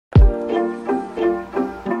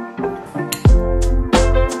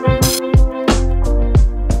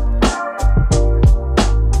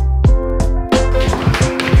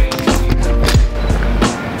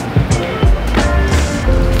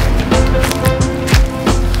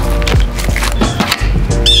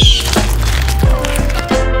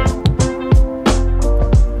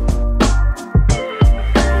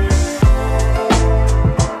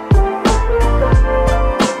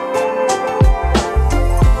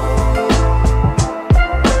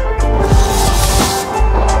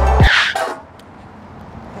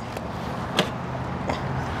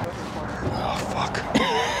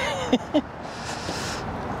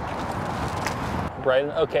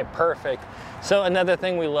outside. Okay, perfect. So another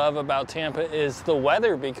thing we love about Tampa is the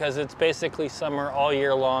weather, because it's basically summer all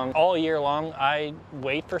year long. All year long, I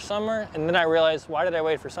wait for summer, and then I realize, why did I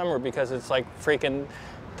wait for summer? Because it's like freaking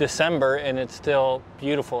December and it's still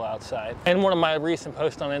beautiful outside. In one of my recent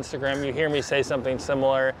posts on Instagram, you hear me say something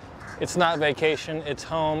similar. It's not vacation, it's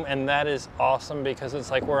home, and that is awesome because it's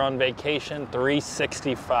like we're on vacation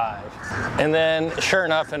 365. And then sure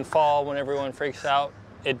enough, in fall, when everyone freaks out,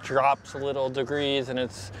 it drops a little degrees, and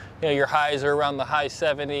it's, you know, your highs are around the high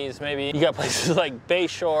 70s. Maybe you got places like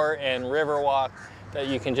Bayshore and Riverwalk that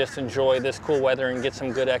you can just enjoy this cool weather and get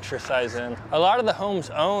some good exercise in. A lot of the homes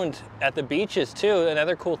owned at the beaches too,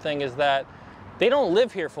 another cool thing is that they don't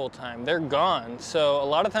live here full time, they're gone. So a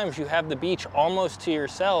lot of times you have the beach almost to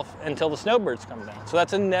yourself until the snowbirds come down. So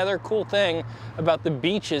that's another cool thing about the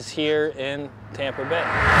beaches here in Tampa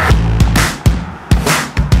Bay.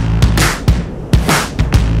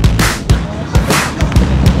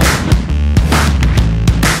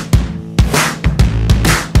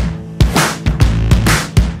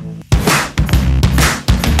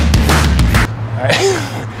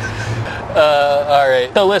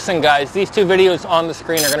 Alright, so listen guys, these two videos on the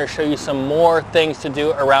screen are going to show you some more things to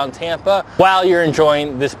do around Tampa while you're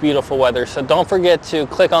enjoying this beautiful weather. So don't forget to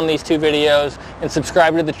click on these two videos and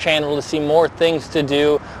subscribe to the channel to see more things to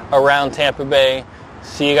do around Tampa Bay.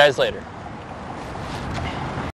 See you guys later.